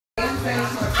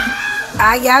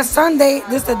Ah, yeah, Sunday.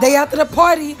 This the day after the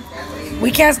party.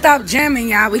 We can't stop jamming,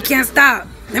 y'all. We can't stop.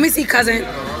 Let me see, cousin.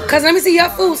 Cousin, let me see your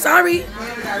food. Sorry.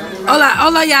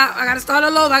 Hola, y'all. I gotta start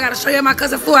all over. I gotta show you my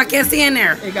cousin food. I can't see in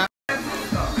there.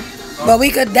 But we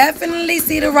could definitely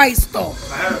see the rice though.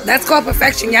 That's called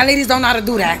perfection. Y'all ladies don't know how to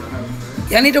do that.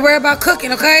 Y'all need to worry about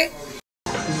cooking, okay?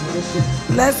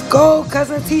 Let's go,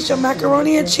 cousin Tisha.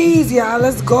 Macaroni and cheese, y'all.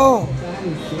 Let's go.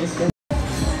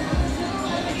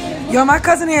 Yo, my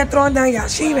cousin here throwing down, y'all.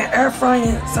 She even air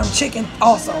frying some chicken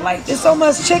also. Like, there's so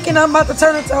much chicken, I'm about to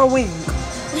turn into a wing.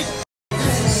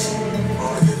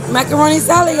 Macaroni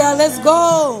salad, y'all. Let's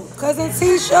go. Cousin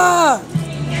Tisha.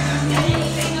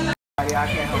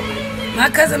 My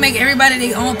cousin make everybody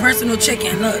their own personal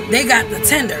chicken. Look, they got the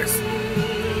tenders.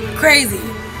 Crazy.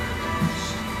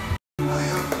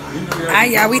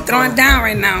 Alright, y'all, we throwing down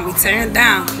right now. We tearing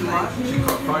down.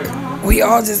 We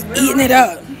all just eating it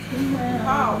up.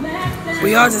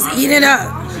 We all just eating it up.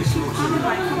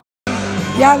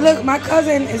 Y'all, look, my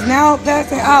cousin is now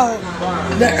passing out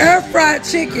the air fried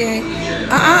chicken.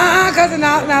 Cousin,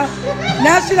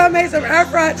 now she done made some air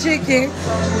fried chicken.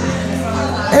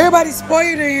 Everybody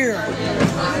spoiled her here.